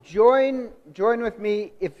join with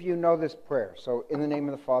me if you know this prayer. So, in the name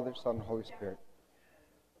of the Father, Son, and Holy Spirit.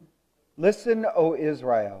 Listen, O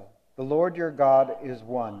Israel, the Lord your God is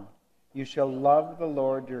one. You shall love the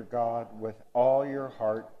Lord your God with all your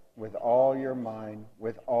heart, with all your mind,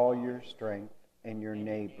 with all your strength, and your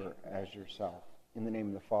neighbor as yourself. In the name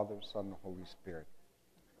of the Father, Son, and Holy Spirit.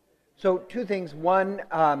 So, two things. One,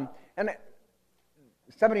 and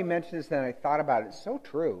somebody mentioned this, and I thought about it. It's so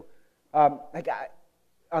true.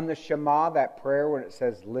 On the Shema, that prayer when it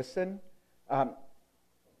says listen, that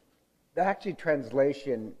actually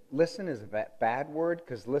translation, listen is a bad word,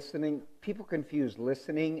 because listening, people confuse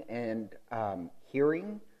listening and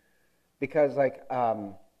hearing, because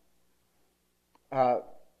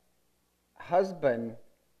husband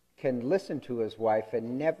can listen to his wife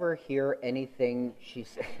and never hear anything she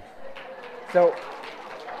says. So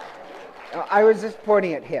I was just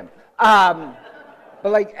pointing at him.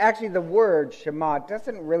 But actually the word Shema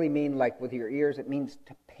doesn't really mean with your ears. It means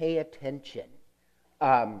to pay attention.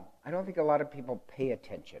 I don't think a lot of people pay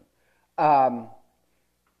attention.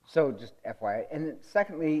 So just FYI. And then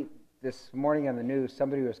secondly, this morning on the news,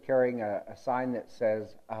 somebody was carrying a sign that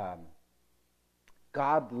says,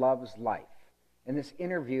 God loves life. And this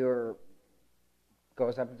interviewer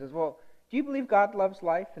goes up and says, well, do you believe God loves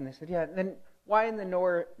life? And they said, yeah. And then why in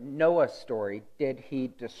the Noah story did he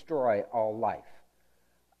destroy all life?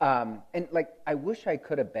 I wish I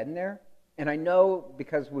could have been there. And I know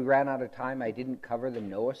because we ran out of time, I didn't cover the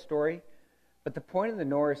Noah story. But the point of the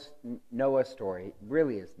Noah story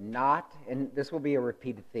really is not, and this will be a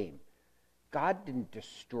repeated theme, God didn't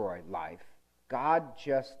destroy life. God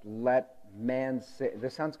just let man sin.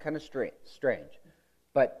 This sounds kind of strange.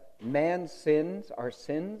 But man's sins, our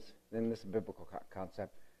sins, and this is a biblical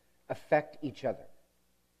concept, affect each other.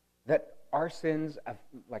 That our sins,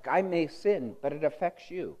 I may sin, but it affects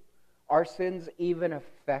you. Our sins even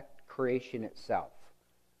affect creation itself.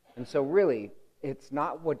 And so really, it's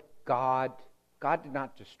not what God did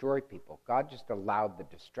not destroy people. God just allowed the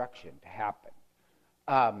destruction to happen.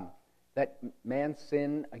 That man's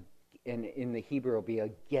sin, in the Hebrew will be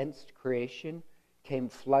against creation, came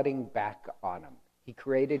flooding back on him. He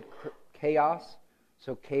created chaos,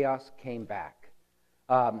 so chaos came back.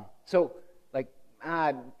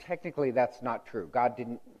 Technically that's not true. God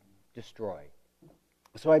didn't destroy.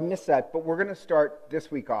 So I missed that, but we're going to start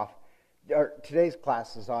this week off. Today's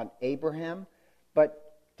class is on Abraham,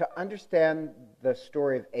 but to understand the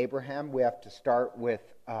story of Abraham, we have to start with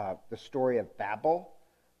the story of Babel.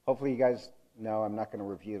 Hopefully you guys know I'm not going to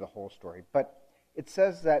review the whole story, but it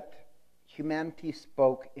says that humanity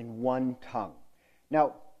spoke in one tongue.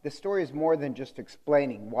 Now, the story is more than just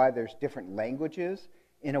explaining why there's different languages.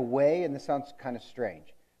 In a way, and this sounds kind of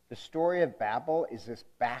strange, the story of Babel is this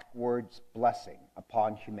backwards blessing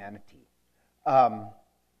upon humanity.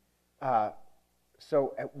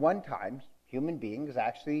 So at one time, human beings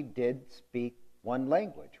actually did speak one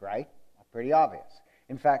language, right? Pretty obvious.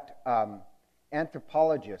 In fact,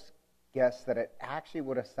 anthropologists guess that it actually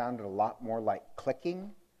would have sounded a lot more like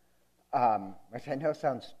clicking, which I know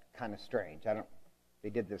sounds kind of strange.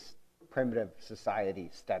 They did this primitive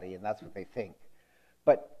society study, and that's what they think.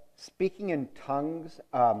 But speaking in tongues,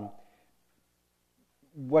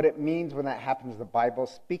 what it means when that happens in the Bible,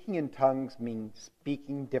 speaking in tongues means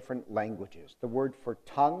speaking different languages. The word for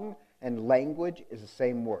tongue and language is the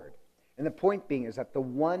same word. And the point being is that the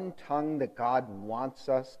one tongue that God wants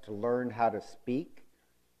us to learn how to speak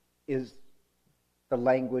is the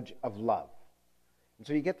language of love. And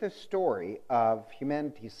so you get this story of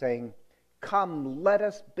humanity saying, come, let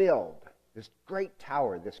us build this great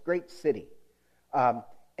tower, this great city.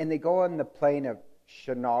 And they go on the plain of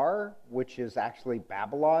Shinar, which is actually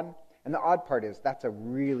Babylon. And the odd part is that's a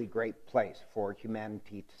really great place for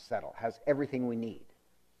humanity to settle. It has everything we need.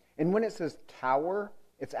 And when it says tower,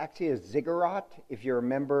 it's actually a ziggurat. If you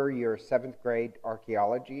remember your 7th grade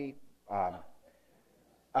archaeology, a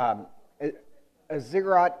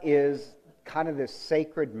ziggurat is kind of this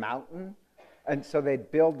sacred mountain. And so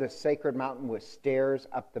they'd build this sacred mountain with stairs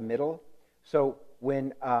up the middle. So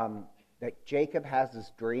when Jacob has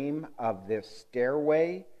this dream of this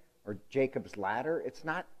stairway, or Jacob's ladder, it's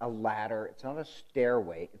not a ladder, it's not a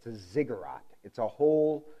stairway, it's a ziggurat.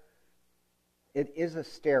 It is a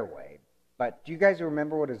stairway. But do you guys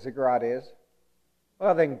remember what a ziggurat is?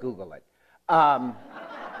 Well, then Google it.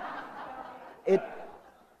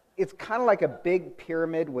 It's kind of like a big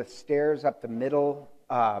pyramid with stairs up the middle,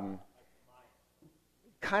 kind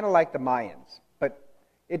of like the Mayans, but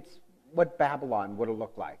it's what Babylon would have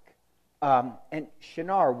looked like. And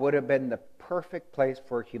Shinar would have been the perfect place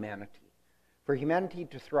for humanity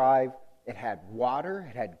to thrive, it had water,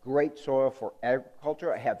 it had great soil for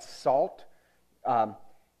agriculture, it had salt.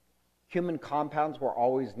 Human compounds were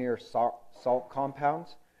always near salt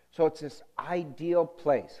compounds. So it's this ideal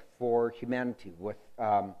place for humanity.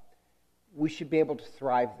 We should be able to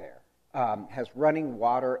thrive there. Has running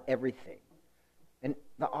water, everything. And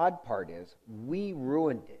the odd part is, we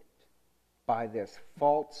ruined it by this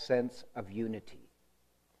false sense of unity.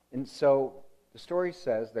 And so the story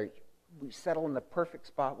says that we settle in the perfect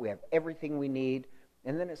spot, we have everything we need,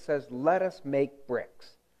 and then it says, let us make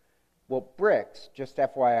bricks. Well, bricks, just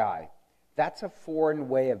FYI, that's a foreign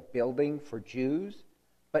way of building for Jews,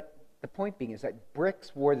 but the point being is that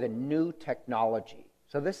bricks were the new technology.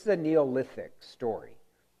 So this is a Neolithic story.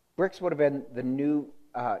 Bricks would have been the new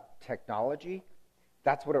technology.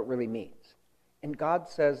 That's what it really means. And God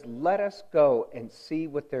says, let us go and see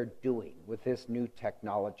what they're doing with this new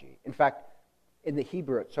technology. In fact, in the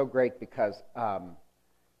Hebrew, it's so great because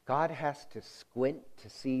God has to squint to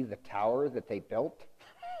see the tower that they built.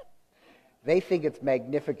 They think it's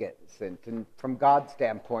magnificent, and from God's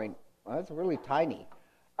standpoint, well, it's really tiny.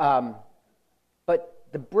 But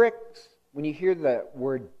the bricks, when you hear the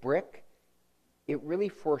word brick, it really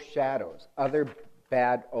foreshadows other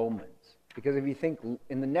bad omens. Because if you think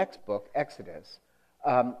in the next book, Exodus,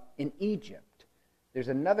 in Egypt, there's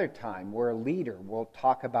another time where a leader will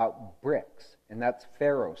talk about bricks, and that's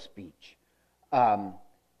Pharaoh's speech.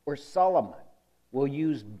 Or Solomon will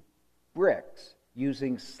use bricks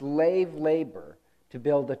using slave labor to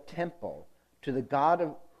build a temple to the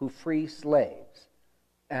God who frees slaves.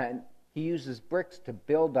 And he uses bricks to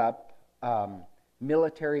build up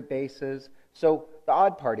military bases. So the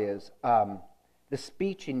odd part is, the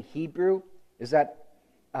speech in Hebrew is that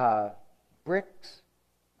bricks,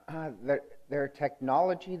 they're a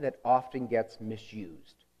technology that often gets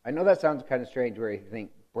misused. I know that sounds kind of strange where you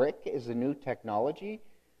think brick is a new technology.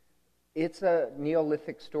 It's a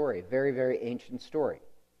Neolithic story, very, very ancient story.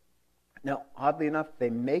 Now, oddly enough, they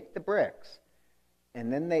make the bricks,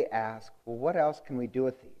 and then they ask, well, what else can we do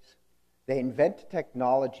with these? They invent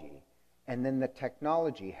technology, and then the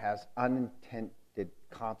technology has unintended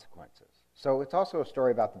consequences. So it's also a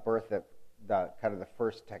story about the birth of the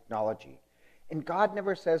first technology. And God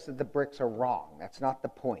never says that the bricks are wrong. That's not the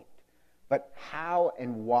point. But how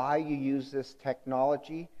and why you use this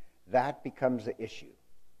technology, that becomes the issue.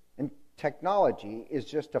 And technology is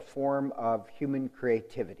just a form of human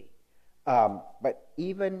creativity. But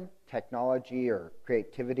even technology or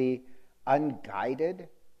creativity, unguided,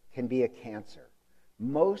 can be a cancer.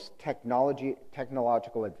 Most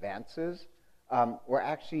technological advances were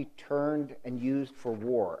actually turned and used for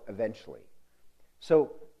war eventually.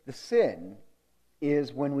 So the sin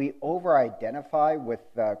is when we over-identify with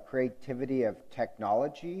the creativity of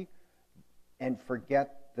technology and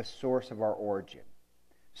forget the source of our origin.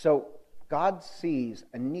 So God sees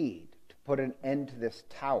a need to put an end to this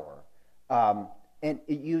tower, and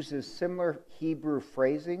it uses similar Hebrew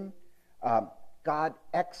phrasing. God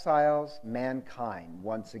exiles mankind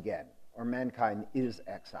once again, or mankind is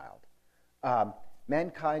exiled.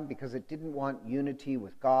 Mankind, because it didn't want unity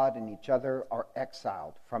with God and each other, are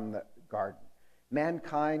exiled from the garden.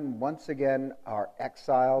 Mankind, once again, are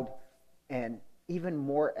exiled, and even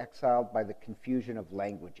more exiled by the confusion of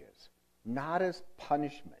languages, not as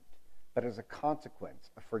punishment, but as a consequence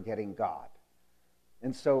of forgetting God.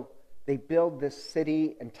 And so they build this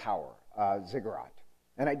city and tower, ziggurat.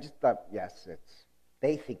 And I just thought, yes,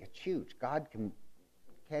 they think it's huge. God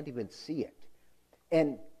can't even see it.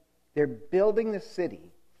 And they're building the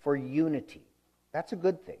city for unity. That's a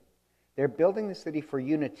good thing. They're building the city for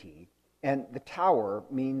unity, and the tower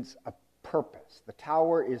means a purpose. The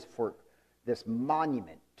tower is for this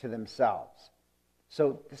monument to themselves.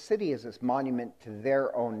 So the city is this monument to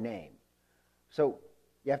their own name. So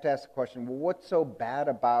you have to ask the question, well, what's so bad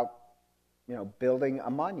about, building a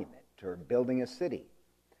monument or building a city?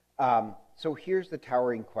 So here's the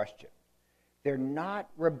towering question. They're not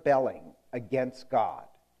rebelling against God.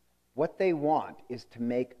 What they want is to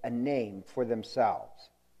make a name for themselves.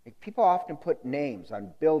 People often put names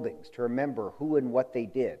on buildings to remember who and what they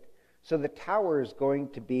did. So the tower is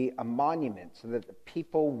going to be a monument so that the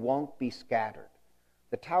people won't be scattered.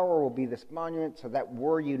 The tower will be this monument so that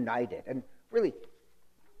we're united. And really,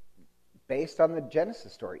 based on the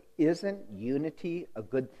Genesis story, isn't unity a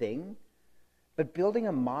good thing? But building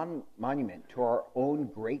a monument to our own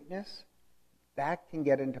greatness, that can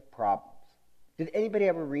get into problems. Did anybody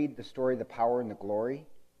ever read the story The Power and the Glory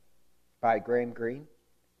by Graham Greene?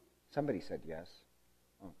 Somebody said yes.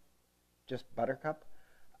 Oh, just Buttercup?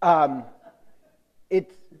 No,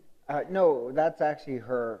 that's actually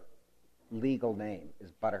her legal name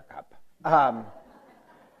is Buttercup.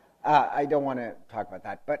 I don't want to talk about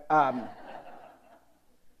that, but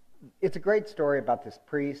it's a great story about this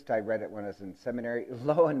priest. I read it when I was in seminary.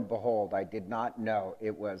 Lo and behold, I did not know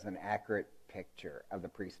it was an accurate picture of the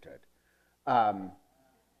priesthood. So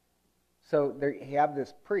there you have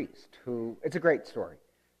this priest who, it's a great story,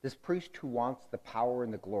 this priest who wants the power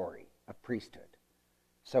and the glory of priesthood.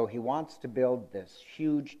 So he wants to build this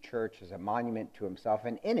huge church as a monument to himself,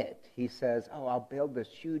 and in it he says, oh, I'll build this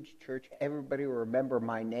huge church, everybody will remember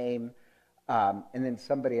my name, and then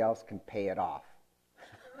somebody else can pay it off.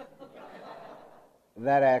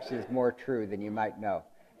 That actually is more true than you might know.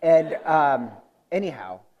 And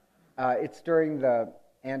anyhow, it's during the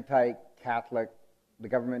anti-Catholic, the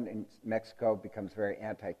government in Mexico becomes very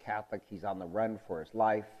anti-Catholic. He's on the run for his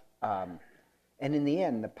life. And in the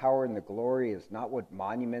end, the power and the glory is not what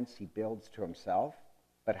monuments he builds to himself,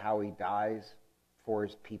 but how he dies for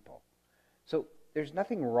his people. So there's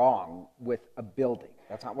nothing wrong with a building.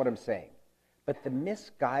 That's not what I'm saying. But the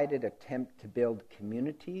misguided attempt to build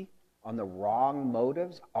community on the wrong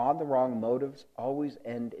motives, always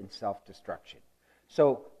end in self-destruction.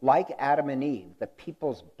 So like Adam and Eve, the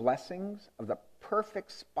people's blessings of the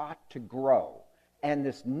perfect spot to grow and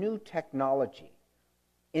this new technology,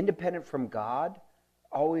 independent from God,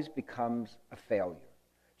 always becomes a failure.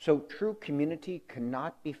 So true community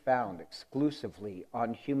cannot be found exclusively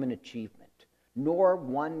on human achievement, nor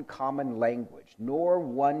one common language, nor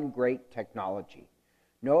one great technology.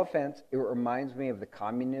 No offense, it reminds me of the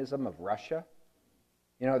communism of Russia.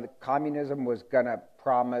 You know, the communism was going to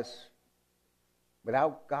promise,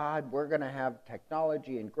 without God, we're going to have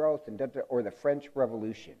technology and growth, and or the French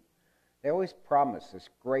Revolution. They always promise this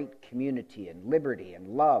great community and liberty and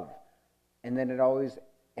love, and then it always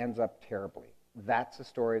ends up terribly. That's the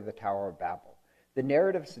story of the Tower of Babel. The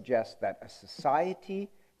narrative suggests that a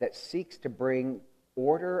society that seeks to bring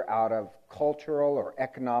order out of cultural or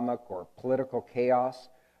economic or political chaos,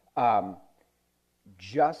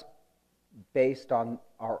 just based on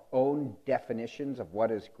our own definitions of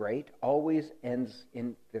what is great, always ends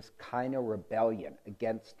in this kind of rebellion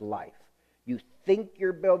against life. You think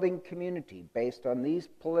you're building community based on these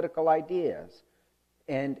political ideas,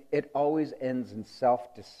 and it always ends in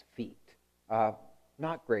self-defeat,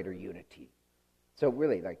 not greater unity. So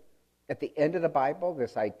really, like, at the end of the Bible,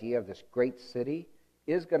 this idea of this great city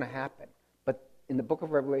is going to happen. But in the book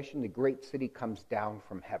of Revelation, the great city comes down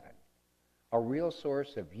from heaven. A real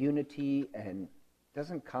source of unity and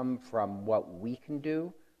doesn't come from what we can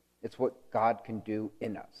do. It's what God can do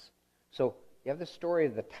in us. So you have the story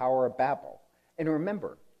of the Tower of Babel. And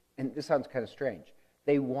remember, and this sounds kind of strange,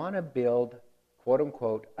 they want to build, quote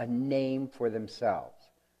unquote, a name for themselves.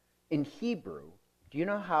 In Hebrew, do you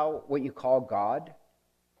know what you call God?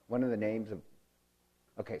 One of the names of...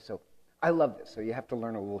 Okay, so I love this, so you have to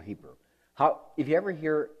learn a little Hebrew. If you ever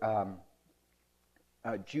hear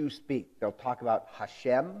Jews speak, they'll talk about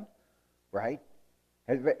Hashem, right?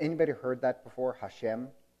 Has anybody heard that before, Hashem?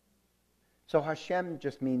 So Hashem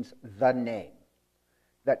just means the name.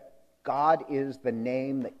 That God is the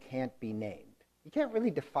name that can't be named. You can't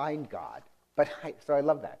really define God, so I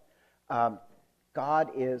love that. God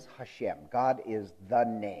is Hashem. God is the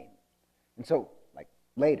name. And so, like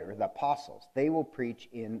later, the apostles, they will preach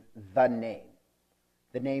in the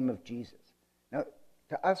name of Jesus. Now,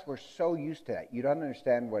 to us, we're so used to that. You don't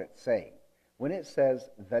understand what it's saying. When it says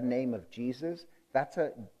the name of Jesus, that's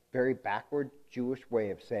a very backward Jewish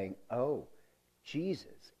way of saying, oh,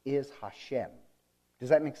 Jesus is Hashem. Does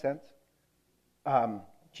that make sense?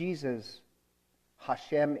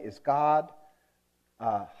 Hashem is God.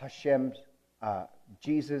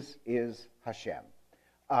 Jesus is Hashem.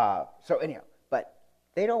 So anyhow, but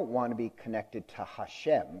they don't want to be connected to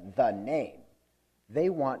Hashem, the name. They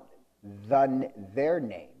want their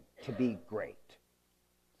name to be great.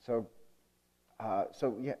 So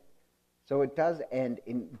it does end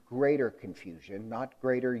in greater confusion, not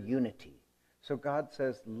greater unity. So God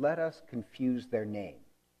says, let us confuse their name.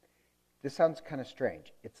 This sounds kind of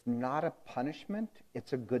strange. It's not a punishment,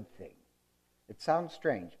 it's a good thing. It sounds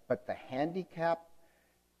strange, but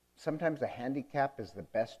sometimes the handicap is the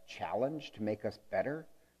best challenge to make us better,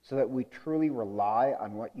 so that we truly rely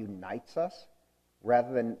on what unites us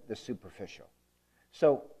rather than the superficial.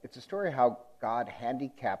 So it's a story of how God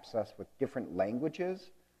handicaps us with different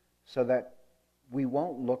languages so that we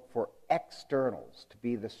won't look for externals to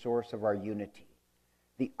be the source of our unity.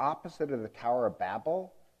 The opposite of the Tower of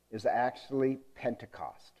Babel is actually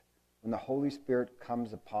Pentecost. When the Holy Spirit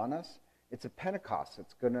comes upon us, it's a Pentecost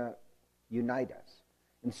that's going to unite us.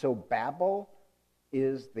 And so Babel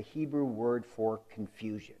is the Hebrew word for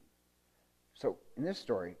confusion. So in this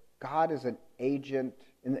story, God is an agent.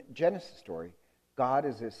 In the Genesis story, God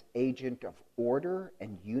is this agent of order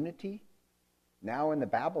and unity. Now in the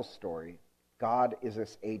Babel story, God is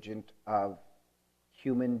this agent of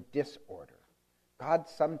human disorder. God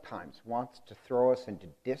sometimes wants to throw us into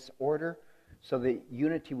disorder so the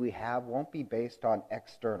unity we have won't be based on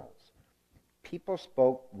externals. People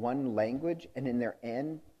spoke one language, and in the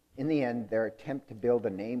end, their attempt to build a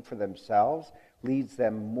name for themselves leaves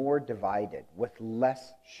them more divided with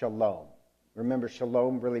less shalom. Remember,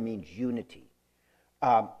 shalom really means unity.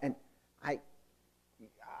 And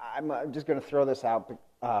I'm just going to throw this out,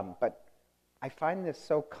 but I find this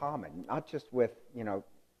so common, not just with, you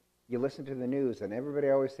listen to the news and everybody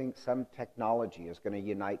always thinks some technology is going to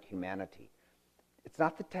unite humanity. It's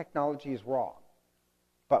not that technology is wrong,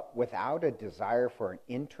 but without a desire for an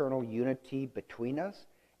internal unity between us,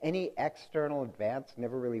 any external advance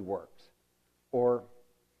never really works. Or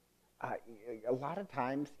a lot of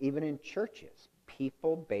times, even in churches,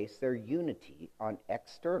 people base their unity on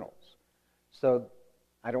externals. So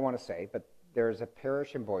I don't want to say, but there's a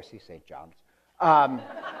parish in Boise, St. John's. I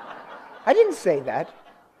didn't say that.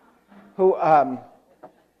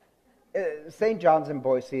 St. John's in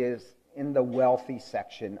Boise is in the wealthy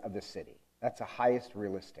section of the city. That's the highest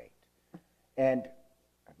real estate. And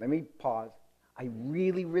let me pause. I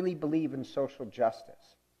really, really believe in social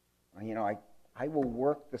justice. I will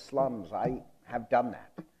work the slums. I have done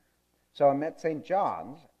that. So I'm at St.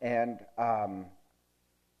 John's, and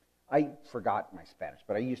I forgot my Spanish,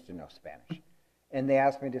 but I used to know Spanish. And they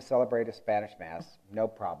asked me to celebrate a Spanish Mass. No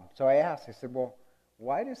problem. So I asked, I said, well,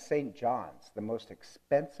 why does St. John's, the most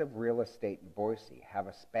expensive real estate in Boise, have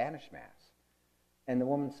a Spanish Mass? And the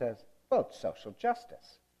woman says, well, it's social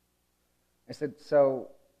justice. I said,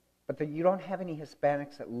 but you don't have any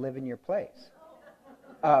Hispanics that live in your place.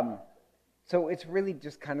 So it's really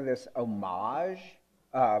just kind of this homage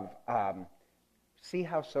of, see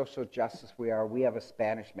how social justice we are. We have a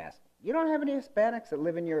Spanish Mass. You don't have any Hispanics that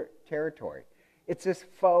live in your territory. It's this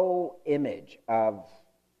faux image of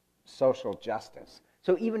social justice.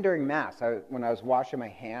 So even during Mass, when I was washing my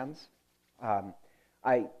hands,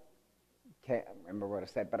 I can't remember what I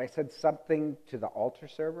said, but I said something to the altar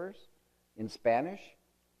servers in Spanish,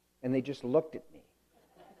 and they just looked at me.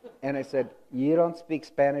 And I said, you don't speak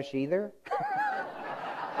Spanish either?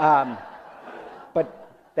 But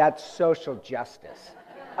that's social justice.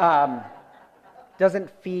 Doesn't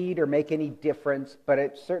feed or make any difference, but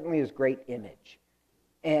it certainly is great image.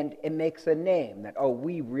 And it makes a name that,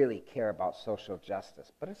 we really care about social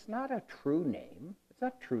justice. But it's not a true name. It's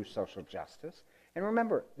not true social justice. And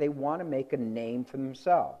remember, they want to make a name for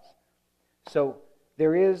themselves. So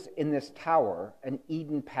there is in this tower an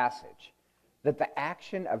Eden passage that the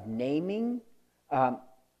action of naming,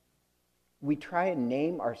 we try and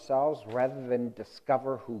name ourselves rather than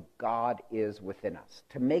discover who God is within us.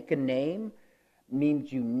 To make a name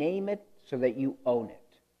means you name it so that you own it.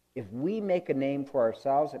 If we make a name for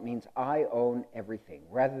ourselves, it means I own everything,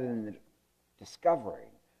 rather than discovering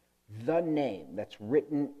the name that's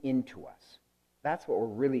written into us. That's what we're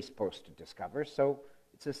really supposed to discover. So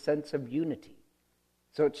it's a sense of unity.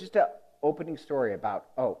 So it's just an opening story about,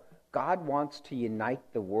 God wants to unite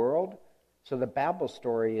the world. So the Babel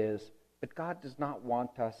story is, but God does not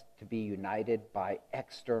want us to be united by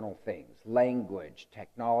external things, language,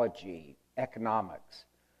 technology, economics.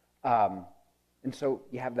 And so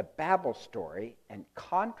you have the Babel story, and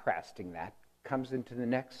contrasting that comes into the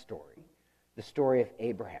next story, the story of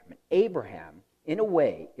Abraham. And Abraham, in a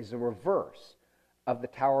way, is a reverse of the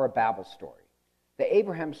Tower of Babel story. The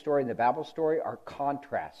Abraham story and the Babel story are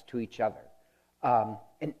contrasts to each other.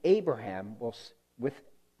 And with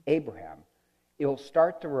Abraham, it will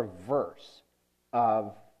start the reverse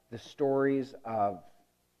of the stories of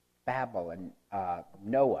Babel and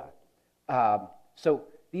Noah. So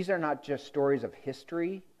these are not just stories of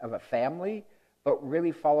history of a family, but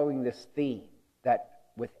really following this theme that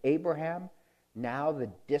with Abraham, now the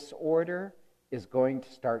disorder is going to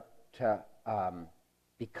start to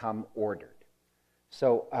become ordered.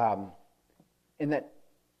 So in that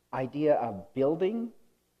idea of building,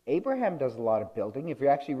 Abraham does a lot of building. If you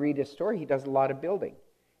actually read his story, he does a lot of building.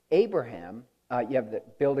 Abraham, you have the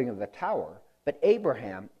building of the tower, but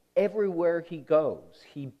Abraham, everywhere he goes,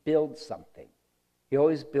 he builds something. He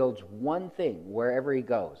always builds one thing wherever he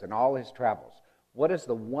goes in all his travels. What is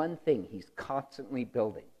the one thing he's constantly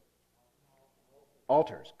building?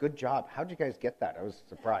 Altars. Good job. How'd you guys get that? I was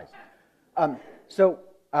surprised.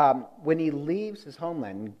 When he leaves his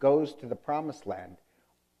homeland and goes to the promised land,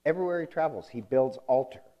 everywhere he travels, he builds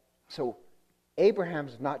altar. So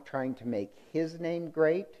Abraham's not trying to make his name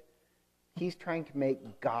great. He's trying to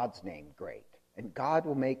make God's name great. And God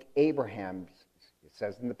will make Abraham's, it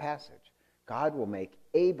says in the passage, God will make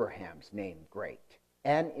Abraham's name great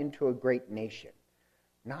and into a great nation,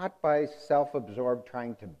 not by self-absorbed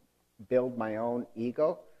trying to build my own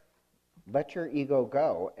ego. Let your ego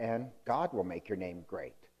go, and God will make your name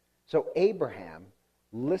great. So Abraham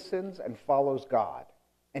listens and follows God.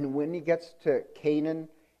 And when he gets to Canaan,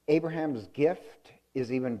 Abraham's gift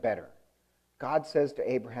is even better. God says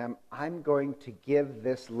to Abraham, I'm going to give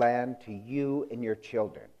this land to you and your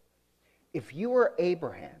children. If you were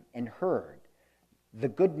Abraham and heard the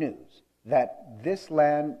good news that this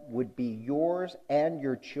land would be yours and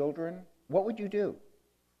your children, what would you do?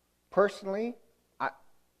 Personally,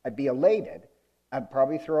 I'd be elated. I'd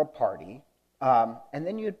probably throw a party. And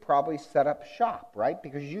then you'd probably set up shop, right?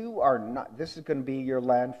 Because you are not, this is going to be your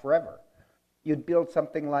land forever. You'd build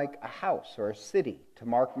something like a house or a city to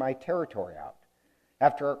mark my territory out.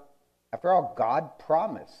 After all, God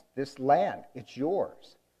promised this land, it's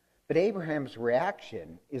yours. But Abraham's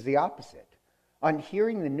reaction is the opposite. On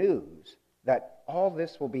hearing the news that all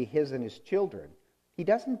this will be his and his children, he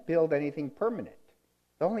doesn't build anything permanent.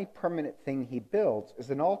 The only permanent thing he builds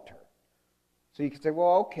is an altar. So you could say,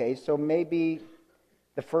 well, okay, so maybe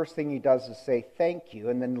the first thing he does is say thank you,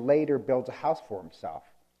 and then later builds a house for himself.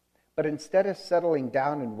 But instead of settling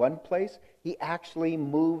down in one place, he actually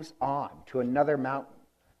moves on to another mountain,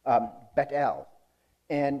 Bethel.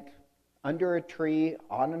 And under a tree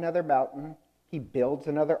on another mountain, he builds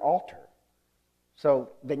another altar.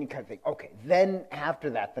 So then you kind of think, okay, then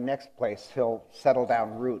after that, the next place, he'll settle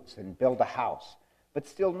down roots and build a house. But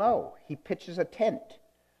still, no, he pitches a tent.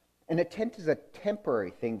 And a tent is a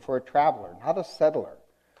temporary thing for a traveler, not a settler.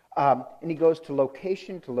 And he goes to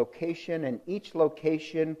location, and each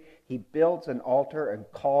location he builds an altar and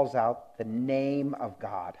calls out the name of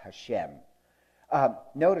God, Hashem.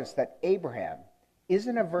 Notice that Abraham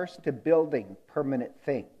isn't averse to building permanent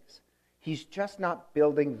things. He's just not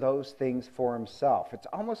building those things for himself. It's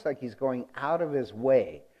almost like he's going out of his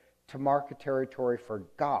way to mark a territory for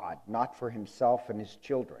God, not for himself and his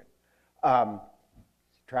children. He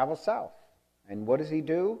travels south. And what does he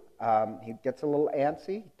do? He gets a little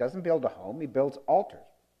antsy. He doesn't build a home. He builds altars.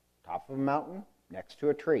 Top of a mountain, next to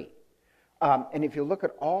a tree. And if you look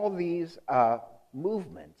at all these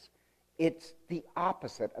movements, it's the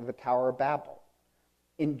opposite of the Tower of Babel.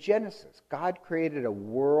 In Genesis, God created a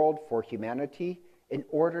world for humanity in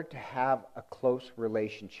order to have a close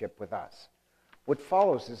relationship with us. What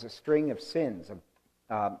follows is a string of sins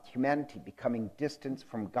of humanity becoming distant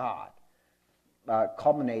from God,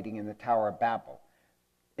 culminating in the Tower of Babel.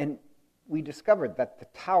 And we discovered that the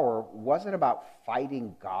tower wasn't about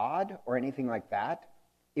fighting God or anything like that.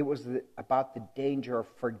 It was about the danger of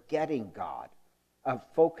forgetting God, of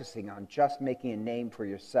focusing on just making a name for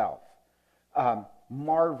yourself,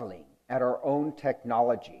 marveling at our own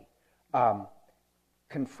technology.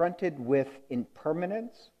 Confronted with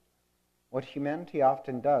impermanence, what humanity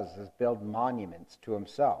often does is build monuments to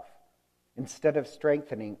himself, instead of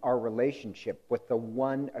strengthening our relationship with the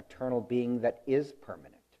one eternal being that is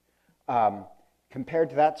permanent. Compared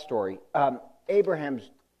to that story, Abraham's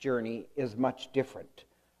journey is much different.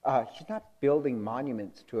 He's not building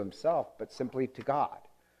monuments to himself, but simply to God.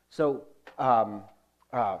 So,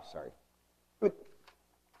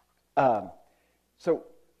 so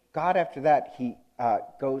God, after that, he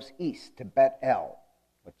goes east to Bethel,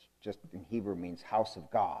 which just in Hebrew means house of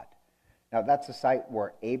God. Now, that's a site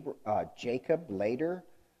where Jacob later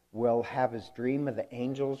will have his dream of the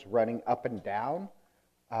angels running up and down.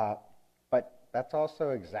 But that's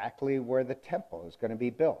also exactly where the temple is going to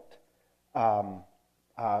be built.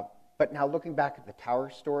 But now looking back at the tower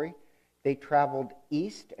story, they traveled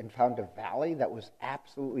east and found a valley that was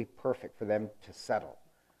absolutely perfect for them to settle.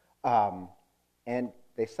 And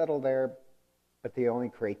they settle there, but they only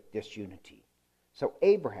create disunity. So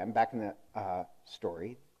Abraham, back in the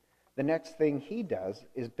story, the next thing he does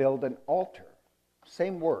is build an altar.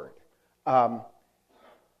 Same word.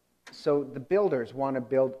 So the builders want to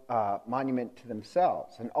build a monument to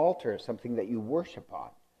themselves. An altar is something that you worship on.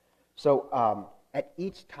 So at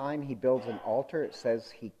each time he builds an altar, it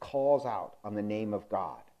says he calls out on the name of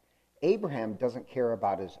God. Abraham doesn't care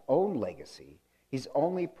about his own legacy. He's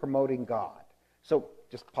only promoting God. So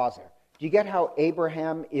just pause there. Do you get how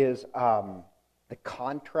Abraham is the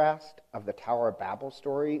contrast of the Tower of Babel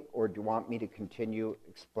story, or do you want me to continue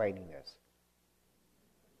explaining this?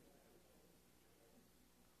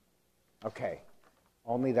 Okay,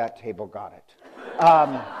 only that table got it.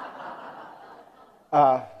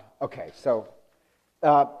 Okay, so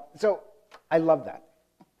I love that.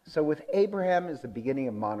 So with Abraham is the beginning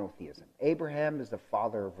of monotheism. Abraham is the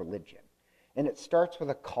father of religion. And it starts with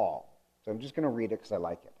a call. So I'm just going to read it because I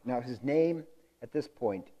like it. Now his name at this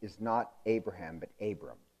point is not Abraham, but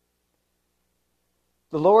Abram.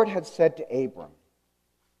 The Lord had said to Abram,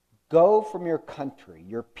 "Go from your country,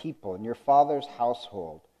 your people, and your father's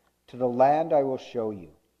household to the land I will show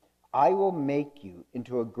you. I will make you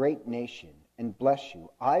into a great nation and bless you.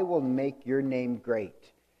 I will make your name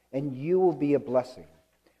great, and you will be a blessing.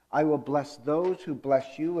 I will bless those who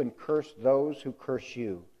bless you and curse those who curse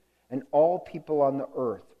you, and all people on the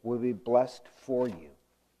earth will be blessed for you."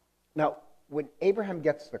 Now, when Abraham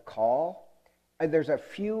gets the call, there's a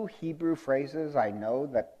few Hebrew phrases I know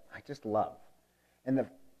that I just love. And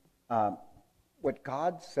what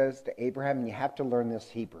God says to Abraham, and you have to learn this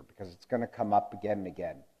Hebrew because it's going to come up again and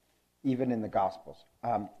again, even in the Gospels.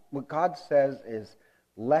 What God says is,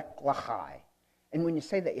 "Lech lachai." And when you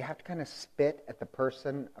say that, you have to kind of spit at the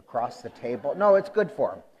person across the table. No, it's good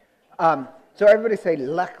for them. So everybody say,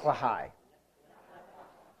 "Lech lachai."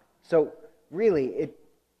 So really,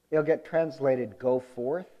 it'll get translated "go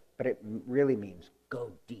forth," but it really means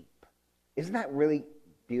 "go deep." Isn't that really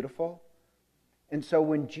beautiful? And so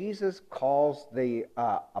when Jesus calls the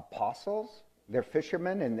apostles, they're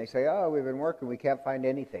fishermen, and they say, "Oh, we've been working, we can't find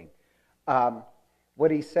anything."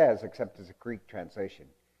 What he says, except as a Greek translation,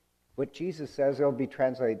 what Jesus says, it'll be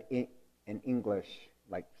translated in English,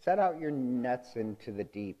 like, "Set out your nets into the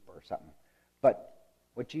deep," or something. But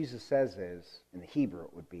what Jesus says is, in the Hebrew,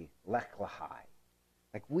 it would be "Lech lachai."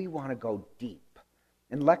 Like, we want to go deep.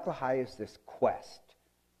 And Lech lachai is this quest.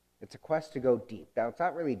 It's a quest to go deep. Now, it's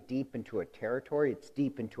not really deep into a territory, it's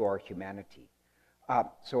deep into our humanity.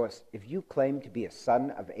 So if you claim to be a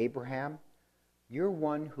son of Abraham, you're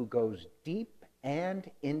one who goes deep and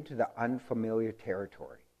into the unfamiliar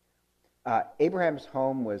territory. Abraham's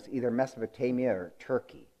home was either Mesopotamia or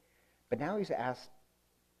Turkey, but now he's asked,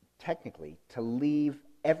 technically, to leave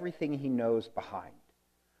everything he knows behind.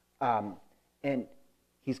 And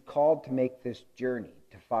he's called to make this journey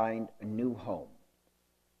to find a new home.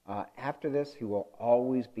 After this, he will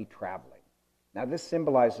always be traveling. Now, this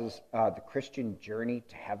symbolizes the Christian journey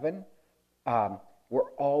to heaven.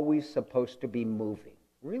 We're always supposed to be moving,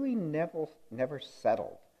 really never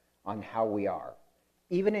settled on how we are.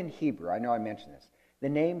 Even in Hebrew, I know I mentioned this, the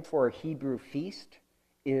name for a Hebrew feast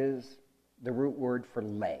is the root word for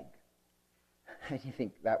leg. And you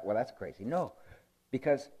think, that's crazy. No,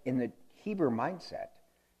 because in the Hebrew mindset,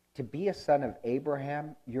 to be a son of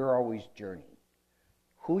Abraham, you're always journeying.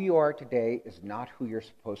 Who you are today is not who you're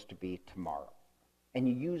supposed to be tomorrow. And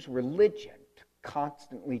you use religion to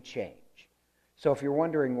constantly change. So if you're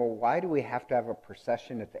wondering, well, why do we have to have a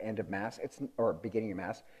procession at the end of Mass, or beginning of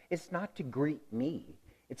Mass? It's not to greet me.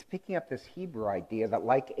 It's picking up this Hebrew idea that,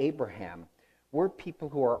 like Abraham, we're people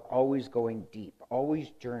who are always going deep, always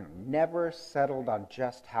journeying, never settled on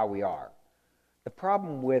just how we are. The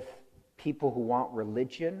problem with people who want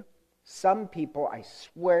religion, some people, I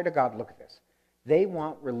swear to God, look at this, they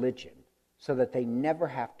want religion so that they never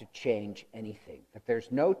have to change anything, that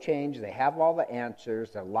there's no change, they have all the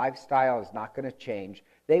answers, their lifestyle is not going to change,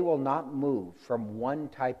 they will not move from one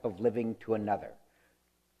type of living to another.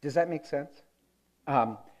 Does that make sense?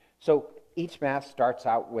 So each Mass starts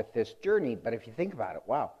out with this journey, but if you think about it,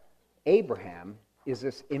 wow, Abraham is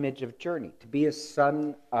this image of journey. To be a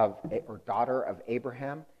son of or daughter of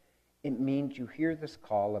Abraham, it means you hear this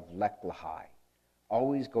call of Lech lachai,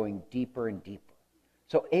 always going deeper and deeper.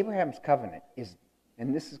 So Abraham's covenant is,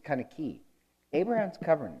 and this is kind of key, Abraham's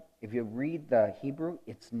covenant, if you read the Hebrew,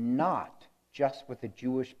 it's not just with the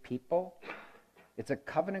Jewish people. It's a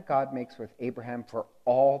covenant God makes with Abraham for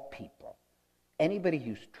all people. Anybody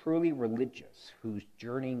who's truly religious, who's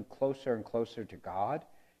journeying closer and closer to God,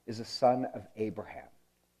 is a son of Abraham.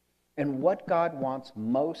 And what God wants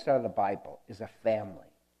most out of the Bible is a family.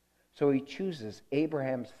 So he chooses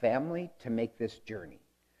Abraham's family to make this journey.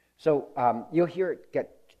 So you'll hear it get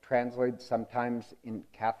translated sometimes in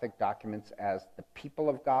Catholic documents as the people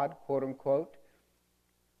of God, quote unquote.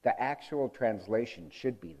 The actual translation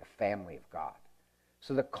should be the family of God.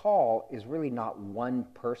 So the call is really not one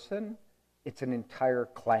person, it's an entire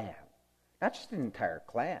clan. Not just an entire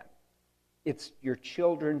clan. It's your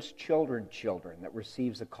children's children that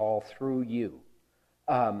receives a call through you.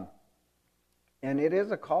 And it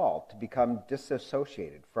is a call to become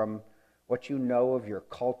disassociated from what you know of your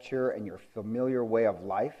culture and your familiar way of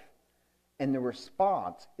life. And the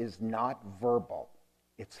response is not verbal,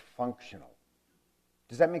 it's functional.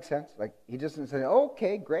 Does that make sense? Like, he doesn't say,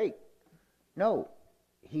 okay, great. No,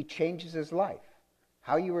 he changes his life.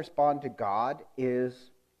 How you respond to God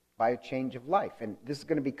is by a change of life. And this is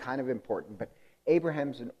going to be kind of important, but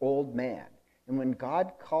Abraham's an old man. And when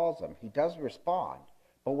God calls him, he does respond.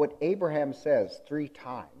 But what Abraham says 3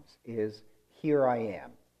 times is, "Here I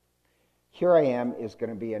am." Here I am is going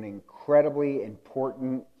to be an incredibly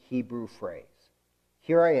important Hebrew phrase.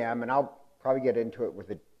 Here I am, and I'll probably get into it with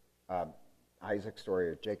the Isaac story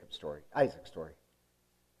or Jacob story. Isaac story.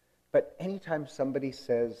 But anytime somebody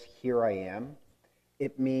says, here I am,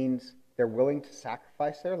 it means they're willing to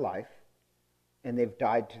sacrifice their life and they've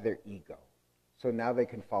died to their ego. So now they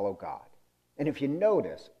can follow God. And if you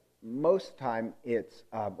notice, most time it's,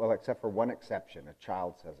 well, except for one exception, a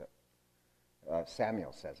child says it.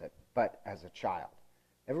 Samuel says it, but as a child.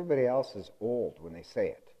 Everybody else is old when they say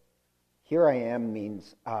it. Here I am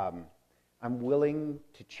means I'm willing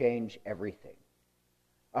to change everything.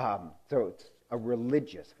 So it's a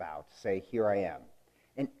religious vow to say, here I am.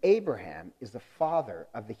 And Abraham is the father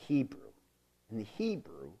of the Hebrew. In the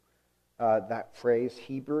Hebrew, that phrase,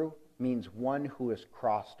 Hebrew, means one who has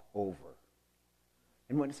crossed over.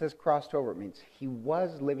 And when it says crossed over, it means he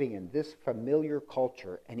was living in this familiar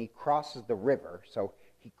culture and he crosses the river, so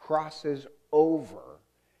he crosses over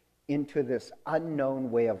into this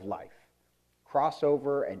unknown way of life.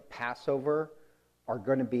 Crossover and Passover are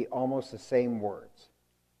going to be almost the same words.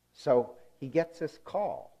 So he gets this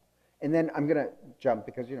call. And then I'm going to jump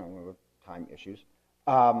because, time issues.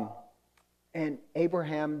 And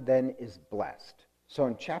Abraham then is blessed. So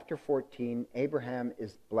in chapter 14, Abraham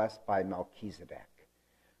is blessed by Melchizedek.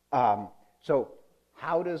 So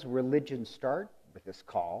how does religion start? With this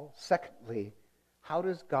call. Secondly, how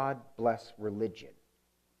does God bless religion?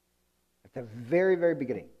 At the very, very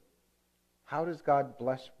beginning, how does God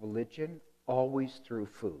bless religion? Always through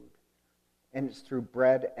food. And it's through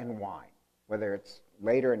bread and wine. Whether it's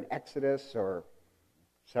later in Exodus or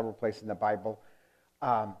several places in the Bible,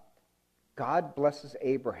 God blesses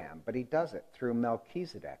Abraham, but he does it through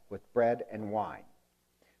Melchizedek with bread and wine.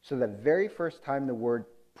 So the very first time the word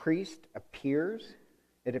priest appears,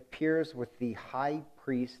 it appears with the high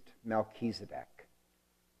priest Melchizedek.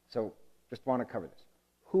 So just want to cover this.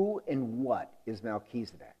 Who and what is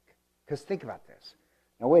Melchizedek? Because think about this.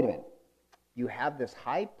 Now wait a minute. You have this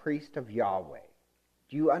high priest of Yahweh.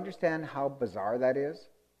 Do you understand how bizarre that is?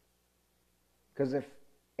 Because if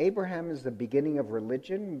Abraham is the beginning of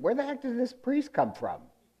religion, where the heck did this priest come from?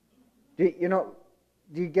 Do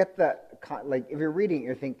you get the, like, if you're reading it,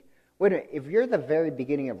 you think, wait a minute, if you're the very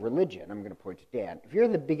beginning of religion, I'm going to point to Dan, if you're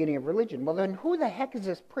the beginning of religion, well then who the heck is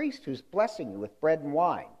this priest who's blessing you with bread and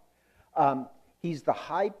wine? He's the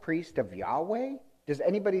high priest of Yahweh? Does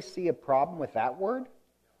anybody see a problem with that word?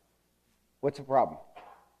 What's the problem?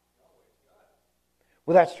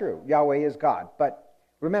 Well, that's true. Yahweh is God. But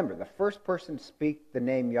remember, the first person to speak the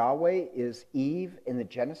name Yahweh is Eve in the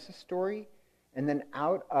Genesis story. And then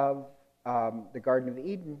out of the Garden of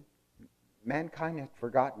Eden, mankind had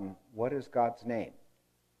forgotten what is God's name.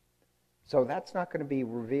 So that's not going to be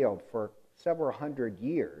revealed for several hundred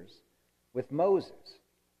years with Moses.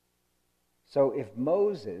 So if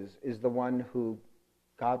Moses is the one who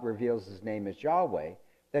God reveals his name as Yahweh,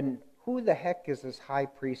 then who the heck is this high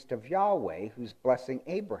priest of Yahweh who's blessing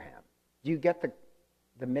Abraham? Do you get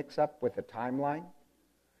the mix-up with the timeline?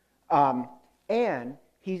 And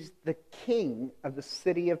he's the king of the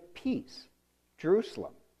city of peace,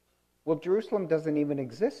 Jerusalem. Well, Jerusalem doesn't even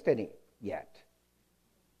exist yet.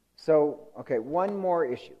 So, okay, one more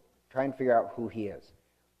issue. Try and figure out who he is.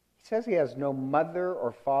 He says he has no mother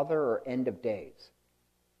or father or end of days.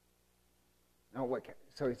 Now,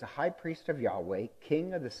 so he's a high priest of Yahweh,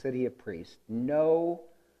 king of the city of priests, no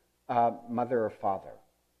mother or father.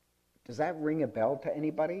 Does that ring a bell to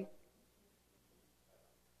anybody?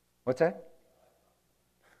 What's that?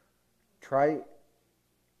 Try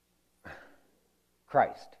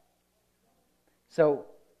Christ. So,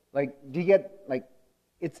 do you get,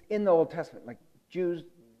 it's in the Old Testament. Jews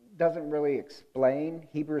doesn't really explain.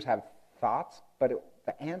 Hebrews have thoughts, but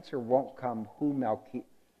the answer won't come who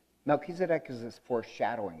Melchizedek is this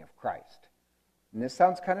foreshadowing of Christ. And this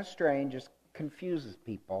sounds kind of strange, just confuses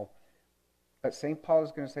people. But St. Paul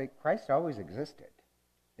is going to say Christ always existed.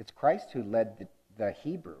 It's Christ who led the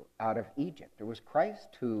Hebrew out of Egypt. It was Christ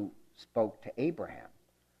who spoke to Abraham.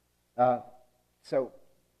 So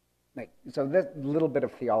this little bit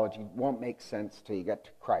of theology won't make sense till you get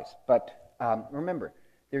to Christ. But remember,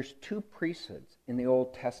 there's two priesthoods in the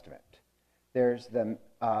Old Testament. There's the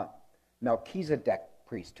Melchizedek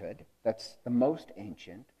priesthood, that's the most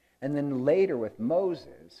ancient, and then later with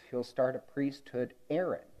Moses, he'll start a priesthood,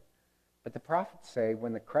 Aaron. But the prophets say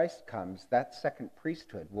when the Christ comes, that second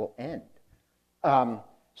priesthood will end.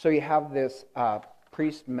 So you have this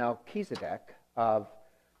priest Melchizedek of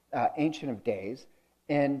Ancient of Days,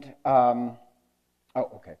 and so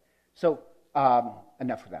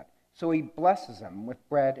enough of that. So he blesses them with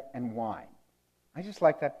bread and wine. I just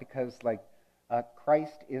like that because,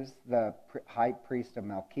 Christ is the high priest of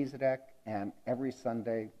Melchizedek, and every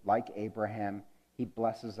Sunday, like Abraham, he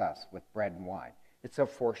blesses us with bread and wine. It's a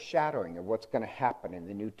foreshadowing of what's going to happen in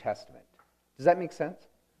the New Testament. Does that make sense?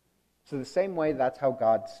 So the same way that's how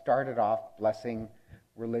God started off blessing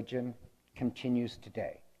religion, continues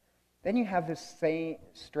today. Then you have this same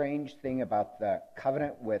strange thing about the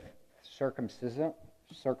covenant with circumcision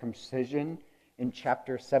in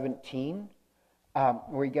chapter 17,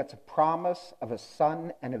 where he gets a promise of a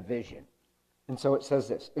son and a vision. And so it says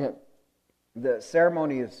this. The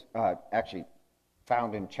ceremony is actually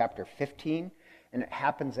found in chapter 15, and it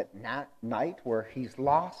happens at night where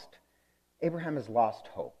Abraham has lost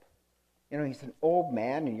hope. You know, he's an old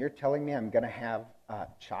man, and you're telling me I'm going to have a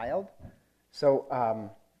child? So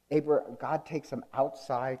God takes him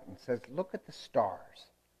outside and says, look at the stars.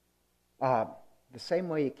 The same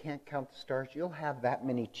way you can't count the stars, you'll have that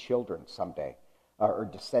many children someday, or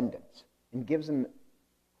descendants, and gives him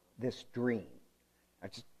this dream. I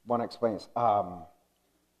just want to explain this. I'm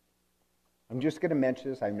just going to mention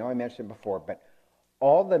this. I know I mentioned it before, but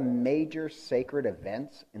all the major sacred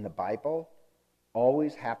events in the Bible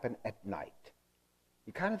always happen at night.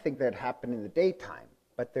 You kind of think that happened in the daytime,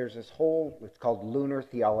 but there's this whole, it's called lunar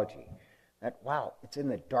theology, that, wow, it's in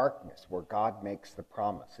the darkness where God makes the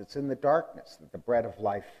promise. It's in the darkness that the bread of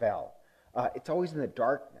life fell. It's always in the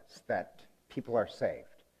darkness that people are saved.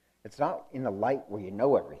 It's not in the light where you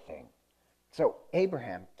know everything. So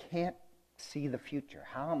Abraham can't see the future.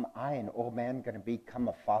 How am I, an old man, going to become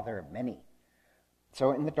a father of many?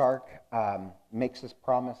 So in the dark, makes this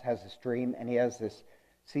promise, has this dream, and he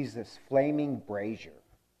sees this flaming brazier,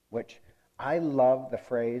 which I love the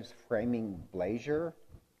phrase flaming brazier,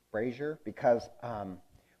 because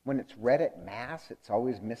when it's read at Mass, it's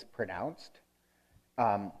always mispronounced.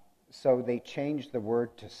 So they changed the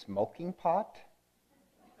word to smoking pot.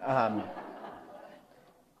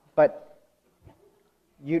 But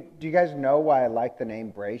do you guys know why I like the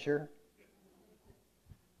name brazier?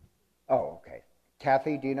 Oh, okay.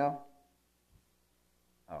 Kathy, do you know?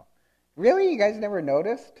 Oh. Really? You guys never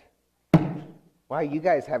noticed? Wow, you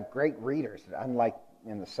guys have great readers, unlike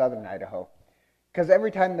in the southern Idaho. Because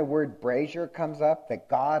every time the word brazier comes up, that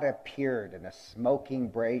God appeared in a smoking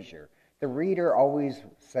brazier, the reader always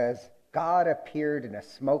says, God appeared in a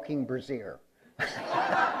smoking brazier.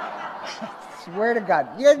 Swear to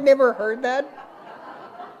God. You guys never heard that?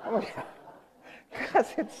 Oh, yeah.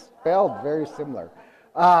 Because it's spelled very similar.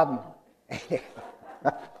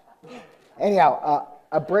 Anyhow,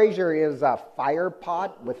 a brazier is a fire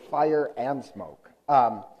pot with fire and smoke.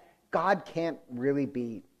 God can't really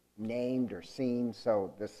be named or seen,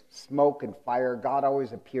 so this smoke and fire, God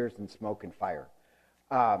always appears in smoke and fire.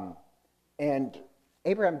 And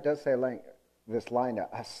Abraham does say this line,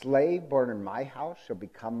 a slave born in my house shall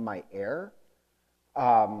become my heir.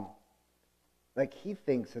 Like he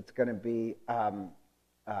thinks it's going to be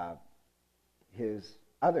his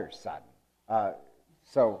other son.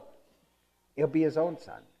 So it'll be his own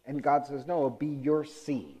son. And God says, no, it'll be your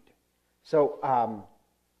seed. So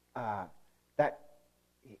that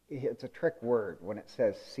it's a trick word when it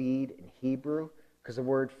says seed in Hebrew, because the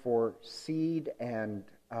word for seed and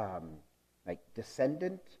like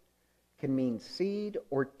descendant can mean seed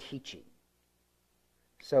or teaching.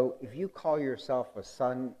 So if you call yourself a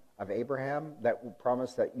son of Abraham, that will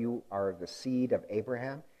promise that you are the seed of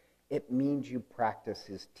Abraham, it means you practice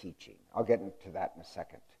his teaching. I'll get into that in a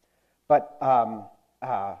second. But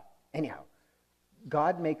anyhow,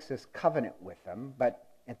 God makes this covenant with them, but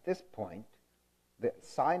at this point, the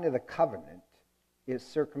sign of the covenant is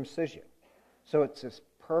circumcision. So it's this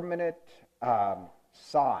permanent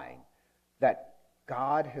sign that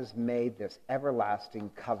God has made this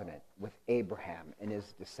everlasting covenant with Abraham and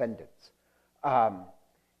his descendants.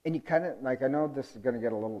 And you kind of, like, I know this is going to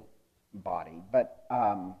get a little body, but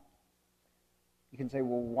you can say,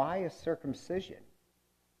 well, why a circumcision?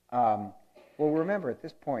 Well, remember, at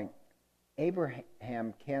this point,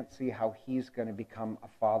 Abraham can't see how he's going to become a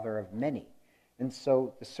father of many. And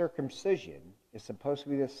so the circumcision is supposed to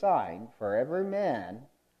be the sign for every man.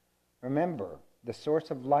 Remember, the source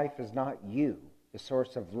of life is not you. The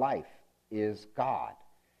source of life is God.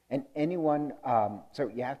 And anyone, so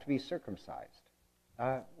you have to be circumcised.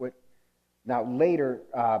 Now later,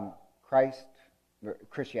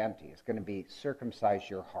 Christianity is going to be circumcise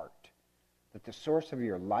your heart. That the source of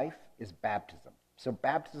your life is baptism. So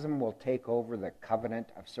baptism will take over the covenant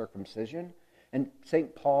of circumcision. And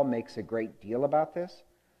St. Paul makes a great deal about this.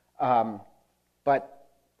 But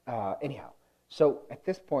anyhow, so at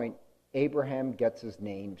this point, Abraham gets his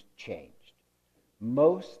name changed.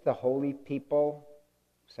 Most the holy people,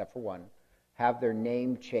 except for one, have their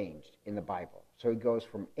name changed in the Bible. So he goes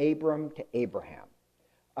from Abram to Abraham.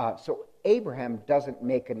 So Abraham doesn't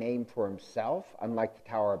make a name for himself, unlike the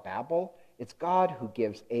Tower of Babel. It's God who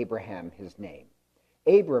gives Abraham his name.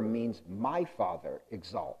 Abram means my father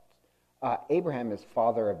exalts. Abraham is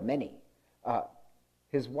father of many.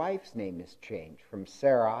 His wife's name is changed from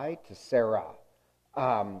Sarai to Sarah.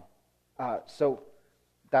 So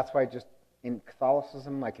that's why just in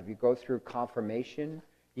Catholicism, like if you go through confirmation,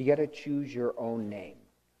 you get to choose your own name.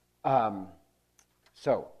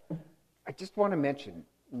 So I just want to mention,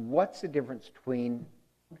 what's the difference between,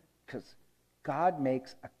 because God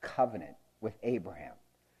makes a covenant with Abraham.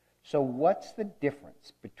 So what's the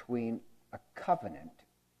difference between a covenant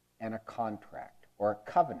and a contract, or a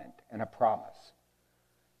covenant and a promise?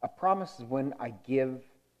 A promise is when I give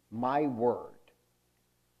my word.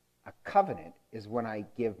 A covenant is when I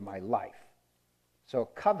give my life. So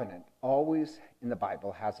a covenant always in the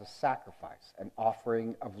Bible has a sacrifice, an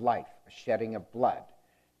offering of life, a shedding of blood.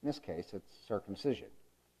 In this case, it's circumcision.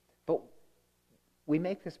 But we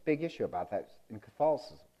make this big issue about that in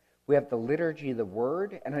Catholicism. We have the liturgy of the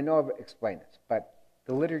word, and I know I've explained this, but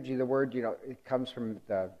the liturgy of the word, it comes from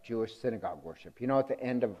the Jewish synagogue worship. At the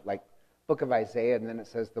end of, like, book of Isaiah, and then it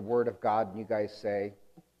says the word of God, and you guys say,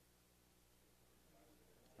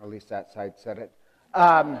 or at least that side said it.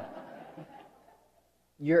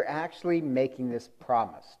 You're actually making this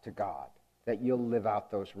promise to God that you'll live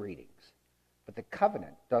out those readings. But the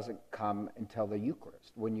covenant doesn't come until the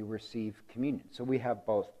Eucharist, when you receive communion. So we have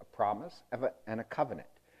both a promise and a covenant.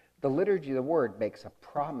 The liturgy of the word makes a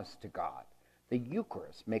promise to God. The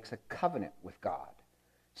Eucharist makes a covenant with God.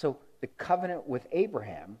 So the covenant with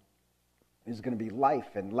Abraham is going to be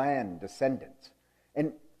life and land, descendants.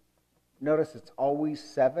 And notice it's always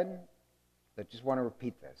 7. I just want to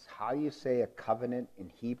repeat this. How you say a covenant in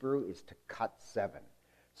Hebrew is to cut 7.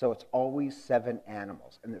 So it's always 7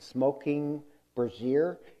 animals. And the smoking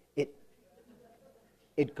brazier, it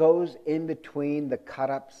goes in between the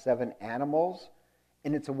cut up 7 animals.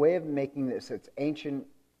 And it's a way of making this. It's ancient.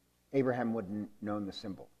 Abraham wouldn't known the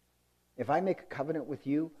symbol. If I make a covenant with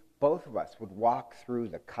you, both of us would walk through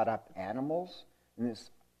the cut up animals in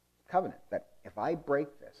this covenant, that if I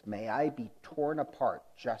break this, may I be torn apart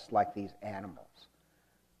just like these animals.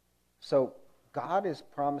 So God is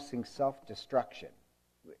promising self-destruction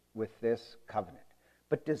with this covenant.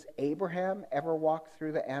 But does Abraham ever walk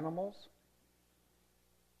through the animals?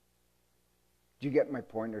 Do you get my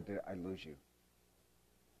point, or did I lose you?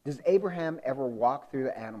 Does Abraham ever walk through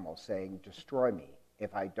the animals saying, destroy me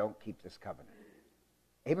if I don't keep this covenant?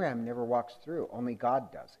 Abraham never walks through. Only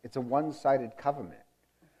God does. It's a one-sided covenant.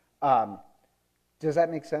 Does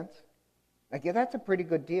that make sense? Like, yeah, that's a pretty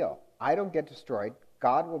good deal. I don't get destroyed.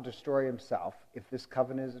 God will destroy himself if this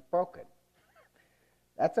covenant is broken.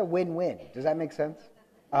 That's a win-win. Does that make sense?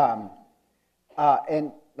 But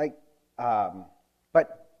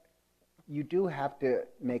you do have to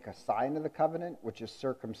make a sign of the covenant, which is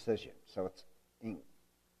circumcision. So it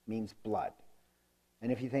means blood.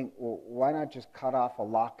 And if you think, well, why not just cut off a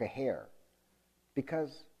lock of hair?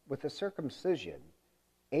 Because with the circumcision,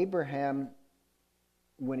 Abraham,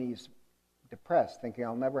 when he's depressed, thinking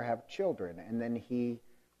I'll never have children, and then he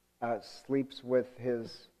sleeps with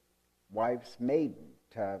his wife's maiden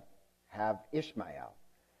to have Ishmael.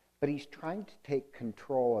 But he's trying to take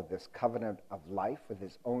control of this covenant of life with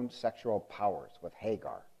his own sexual powers with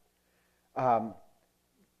Hagar. The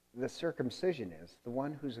circumcision is the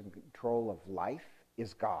one who's in control of life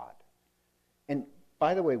is God. And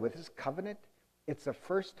by the way, with this covenant, it's the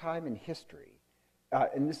first time in history,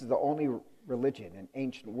 and this is the only religion in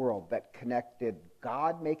ancient world that connected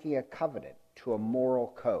God making a covenant to a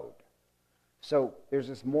moral code. So there's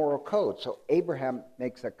this moral code. So Abraham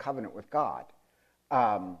makes a covenant with God.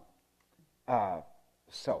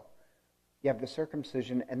 So you have the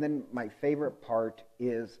circumcision, and then my favorite part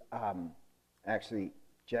is actually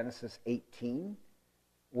Genesis 18,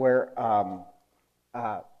 where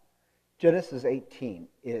Genesis 18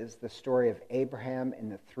 is the story of Abraham and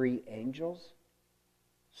the 3 angels.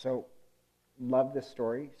 So love this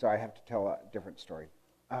story, so I have to tell a different story.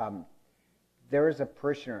 There is a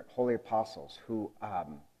parishioner at Holy Apostles who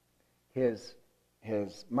his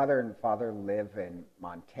mother and father live in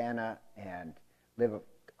Montana and live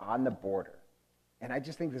on the border. And I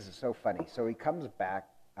just think this is so funny. So he comes back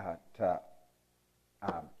to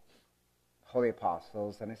Holy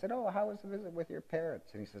Apostles, and I said, oh, how was the visit with your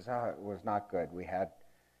parents? And he says, oh, it was not good. We had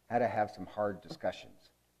to have some hard discussions.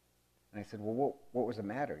 And I said, well, what was the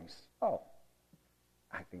matter? And he says, oh,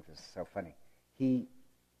 I think this is so funny. He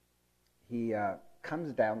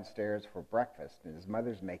comes downstairs for breakfast, and his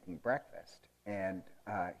mother's making breakfast. And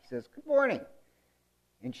he says, "Good morning."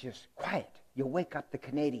 And she says, "Quiet, you'll wake up the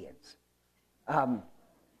Canadians." And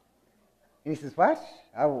he says, "What?"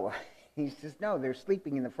 Oh, he says, "No, they're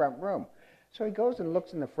sleeping in the front room." So he goes and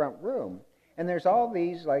looks in the front room, and there's all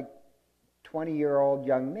these 20-year-old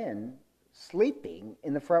young men sleeping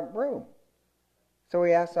in the front room. So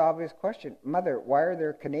he asks the obvious question, "Mother, why are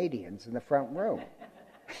there Canadians in the front room?"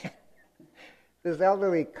 This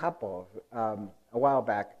elderly couple, a while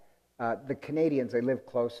back, the Canadians, they live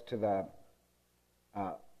close to the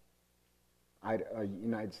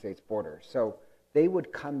United States border. So they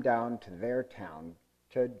would come down to their town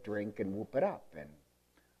to drink and whoop it up. And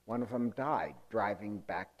one of them died driving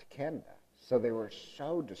back to Canada. So they were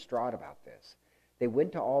so distraught about this. They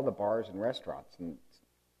went to all the bars and restaurants and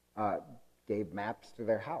gave maps to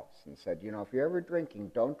their house and said, if you're ever drinking,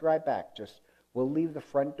 don't drive back. We'll leave the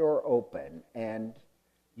front door open, and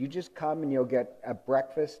you just come and you'll get a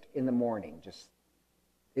breakfast in the morning.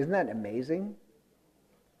 Isn't that amazing?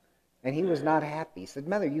 And he was not happy. He said,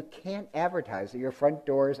 "Mother, you can't advertise that your front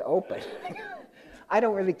door is open." I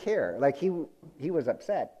don't really care. He was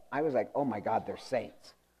upset. I was like, "Oh my God, they're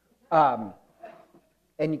saints." And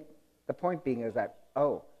the point being is that,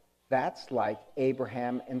 that's like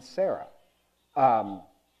Abraham and Sarah.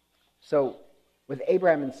 So with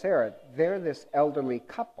Abraham and Sarah, they're this elderly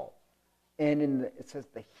couple. And it says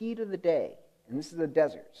the heat of the day, and this is the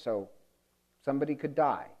desert, so somebody could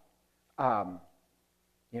die.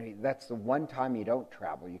 That's the one time you don't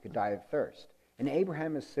travel. You could die of thirst. And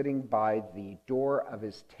Abraham is sitting by the door of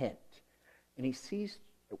his tent, and he sees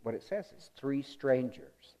what it says is 3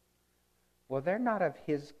 strangers. Well, they're not of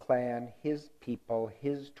his clan, his people,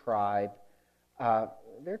 his tribe.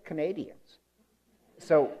 They're Canadians.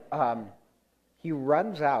 So he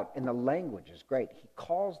runs out, and the language is great. He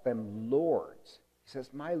calls them lords. He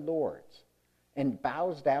says, "My lords," and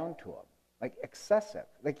bows down to them. Excessive.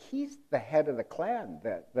 He's the head of the clan,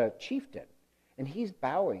 the chieftain, and he's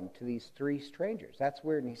bowing to these 3 strangers. That's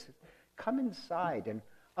weird. And he says, "Come inside, and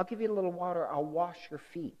I'll give you a little water. I'll wash your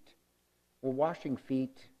feet." Well, washing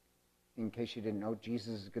feet, in case you didn't know,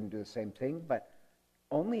 Jesus is going to do the same thing, but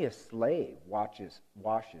only a slave washes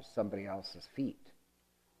somebody else's feet.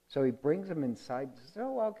 So he brings them inside and says,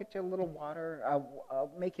 "I'll get you a little water.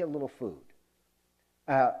 I'll make you a little food."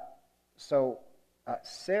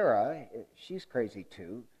 Sarah, she's crazy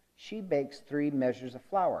too. She bakes 3 measures of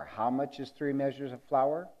flour. How much is 3 measures of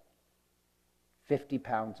flour? 50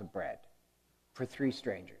 pounds of bread for 3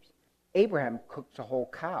 strangers. Abraham cooks a whole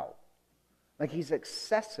cow. He's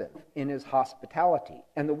excessive in his hospitality.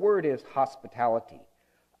 And the word is hospitality.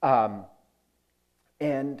 And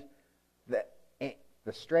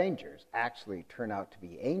the strangers actually turn out to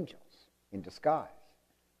be angels in disguise.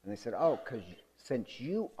 And they said, because since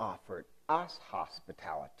you offered us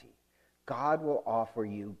hospitality, God will offer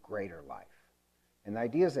you greater life. And the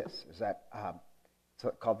idea is this, is that it's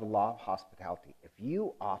called the law of hospitality. If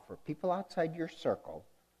you offer people outside your circle,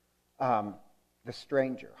 the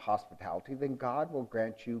stranger, hospitality, then God will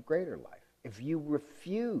grant you greater life. If you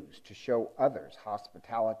refuse to show others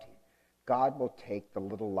hospitality, God will take the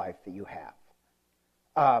little life that you have.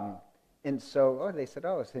 And so they said,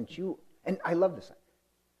 since you, and I love this.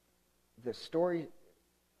 The story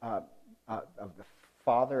of the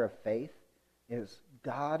father of faith is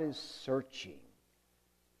God is searching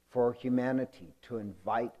for humanity to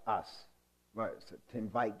invite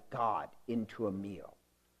God into a meal.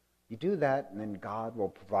 You do that, and then God will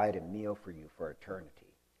provide a meal for you for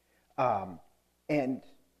eternity. And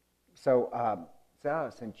so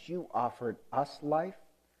since you offered us life,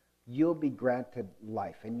 you'll be granted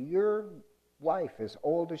life. And your wife, as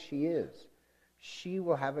old as she is, she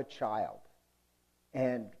will have a child.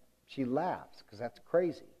 And she laughs, because that's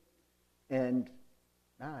crazy. And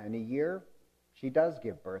in a year, she does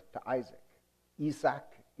give birth to Isaac. Isaac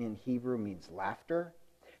in Hebrew means laughter.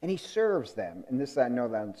 And he serves them, and this I know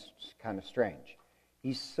that's kind of strange.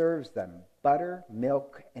 He serves them butter,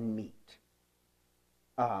 milk, and meat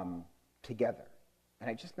together. And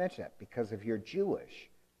I just mentioned that because if you're Jewish,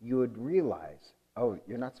 you would realize,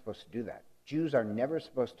 you're not supposed to do that. Jews are never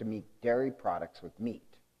supposed to meet dairy products with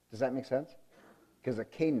meat. Does that make sense? Because the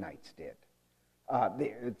Canaanites did.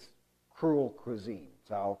 It's cruel cuisine.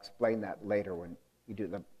 So I'll explain that later when we do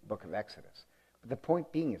the book of Exodus. But the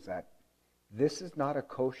point being is that this is not a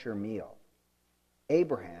kosher meal.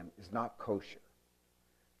 Abraham is not kosher.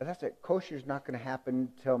 But that's it. Kosher is not going to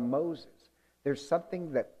happen until Moses. There's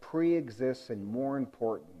something that pre-exists and more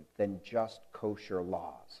important than just kosher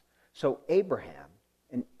laws. So Abraham,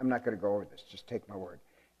 and I'm not going to go over this, just take my word.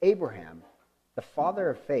 Abraham, the father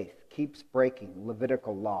of faith, keeps breaking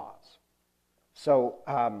Levitical laws. So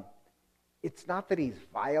it's not that he's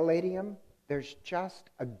violating them. There's just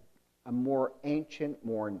a more ancient,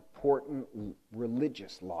 more important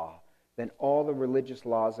religious law than all the religious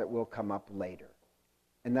laws that will come up later.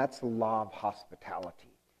 And that's the law of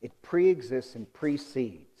hospitality. It pre-exists and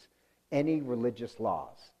precedes any religious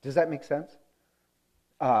laws. Does that make sense?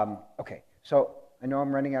 Okay, so I know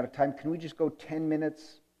I'm running out of time. Can we just go 10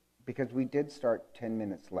 minutes? Because we did start 10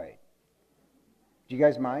 minutes late. Do you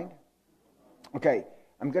guys mind? Okay,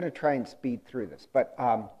 I'm going to try and speed through this. But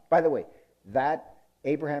by the way, that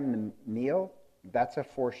Abraham and the meal, that's a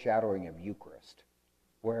foreshadowing of Eucharist,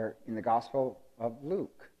 where in the Gospel of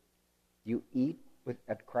Luke, you eat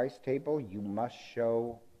at Christ's table, you must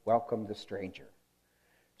welcome the stranger.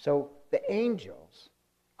 So the angels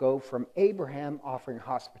go from Abraham offering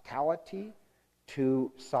hospitality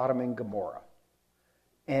to Sodom and Gomorrah.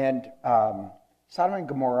 And Sodom and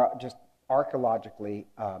Gomorrah, just archaeologically,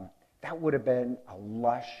 that would have been a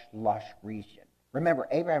lush region. Remember,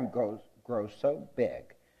 Abraham grows so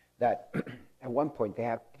big that at one point they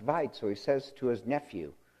have to divide. So he says to his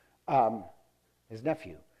nephew, well,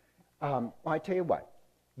 I tell you what,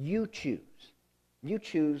 you choose. You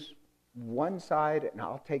choose one side and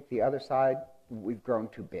I'll take the other side. We've grown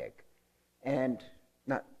too big. And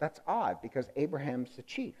that's odd because Abraham's the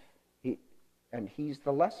chief and he's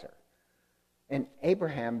the lesser. And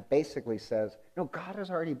Abraham basically says, no, God has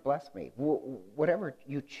already blessed me. Whatever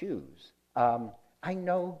you choose, I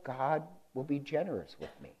know God will be generous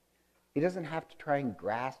with me. He doesn't have to try and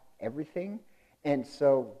grasp everything. And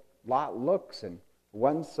so Lot looks, and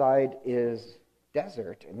one side is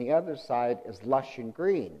desert, and the other side is lush and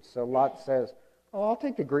green. So Lot says, oh, I'll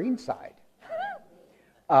take the green side.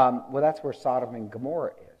 Well, that's where Sodom and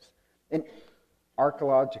Gomorrah is. And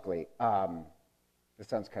archaeologically, this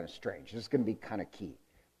sounds kind of strange. This is going to be kind of key.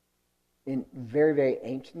 In very, very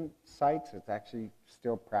ancient sites, it's actually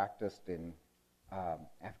still practiced in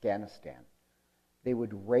Afghanistan. They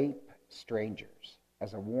would rape strangers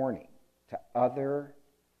as a warning to other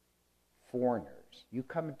foreigners. You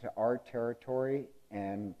come into our territory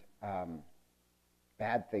and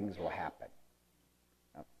bad things will happen.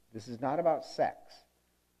 Now, this is not about sex.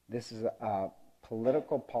 This is a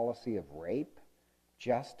political policy of rape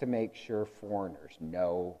just to make sure foreigners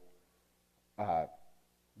know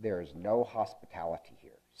there is no hospitality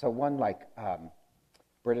here. So one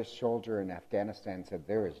British soldier in Afghanistan said,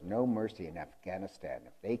 there is no mercy in Afghanistan.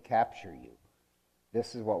 If they capture you,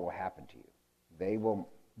 this is what will happen to you. They will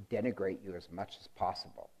denigrate you as much as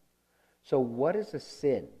possible. So what is the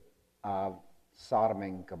sin of Sodom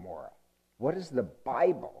and Gomorrah? What does the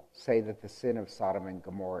Bible say that the sin of Sodom and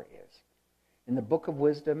Gomorrah is? In the Book of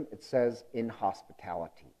Wisdom, it says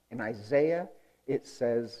inhospitality. In Isaiah, it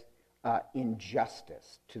says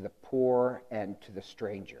injustice to the poor and to the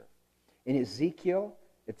stranger. In Ezekiel,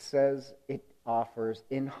 it says it offers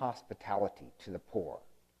inhospitality to the poor.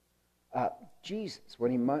 Jesus,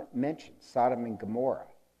 when he mentions Sodom and Gomorrah,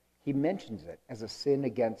 he mentions it as a sin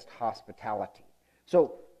against hospitality.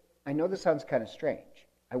 So I know this sounds kind of strange.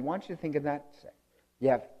 I want you to think of that. You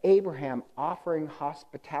have Abraham offering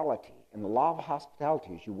hospitality. And the law of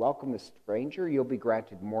hospitality is you welcome the stranger, you'll be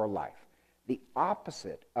granted more life. The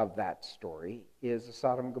opposite of that story is the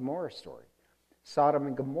Sodom and Gomorrah story. Sodom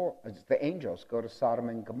and Gomorrah, the angels go to Sodom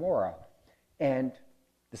and Gomorrah, and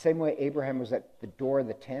the same way Abraham was at the door of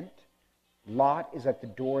the tent, Lot is at the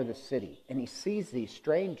door of the city, and he sees these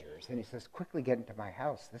strangers, and he says, quickly get into my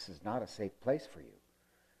house. This is not a safe place for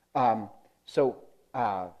you.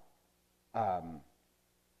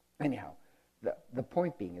 Anyhow, the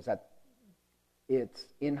point being is that it's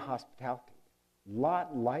inhospitality.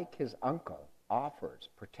 Lot, like his uncle, offers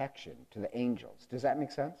protection to the angels. Does that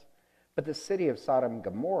make sense? But the city of Sodom and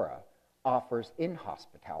Gomorrah offers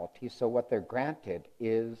inhospitality, so what they're granted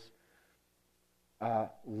is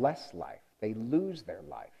less life. They lose their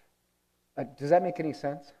life. Does that make any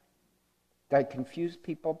sense? Did I confuse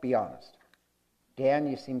people? Be honest. Dan,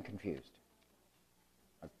 you seem confused.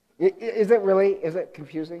 Is it really? Is it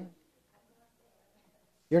confusing?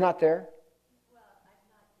 You're not there?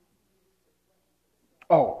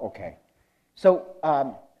 Oh, okay. So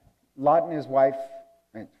Lot and his wife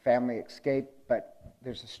and family escape, but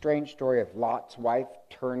there's a strange story of Lot's wife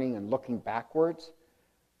turning and looking backwards.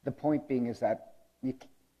 The point being is that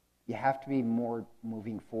you have to be more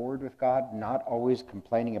moving forward with God, not always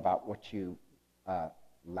complaining about what you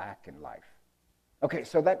lack in life. Okay,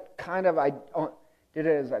 so that kind of, I did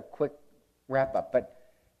it as a quick wrap-up,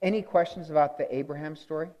 but any questions about the Abraham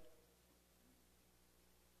story?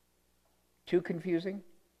 Too confusing?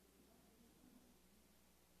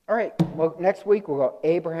 All right, well, next week we'll go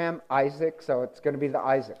Abraham, Isaac, so it's going to be the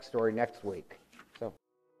Isaac story next week.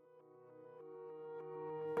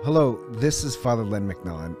 Hello, this is Father Len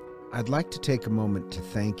McMillan. I'd like to take a moment to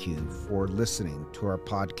thank you for listening to our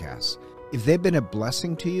podcasts. If they've been a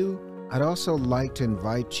blessing to you, I'd also like to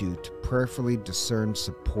invite you to prayerfully discern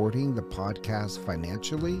supporting the podcast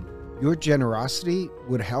financially. Your generosity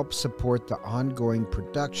would help support the ongoing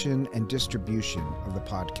production and distribution of the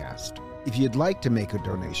podcast. If you'd like to make a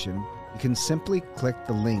donation, you can simply click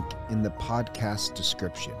the link in the podcast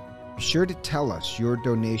description. Be sure to tell us your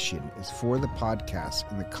donation is for the podcast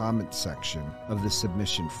in the comments section of the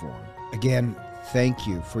submission form. Again, thank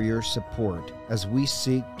you for your support as we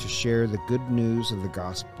seek to share the good news of the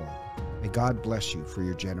gospel. May God bless you for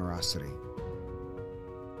your generosity.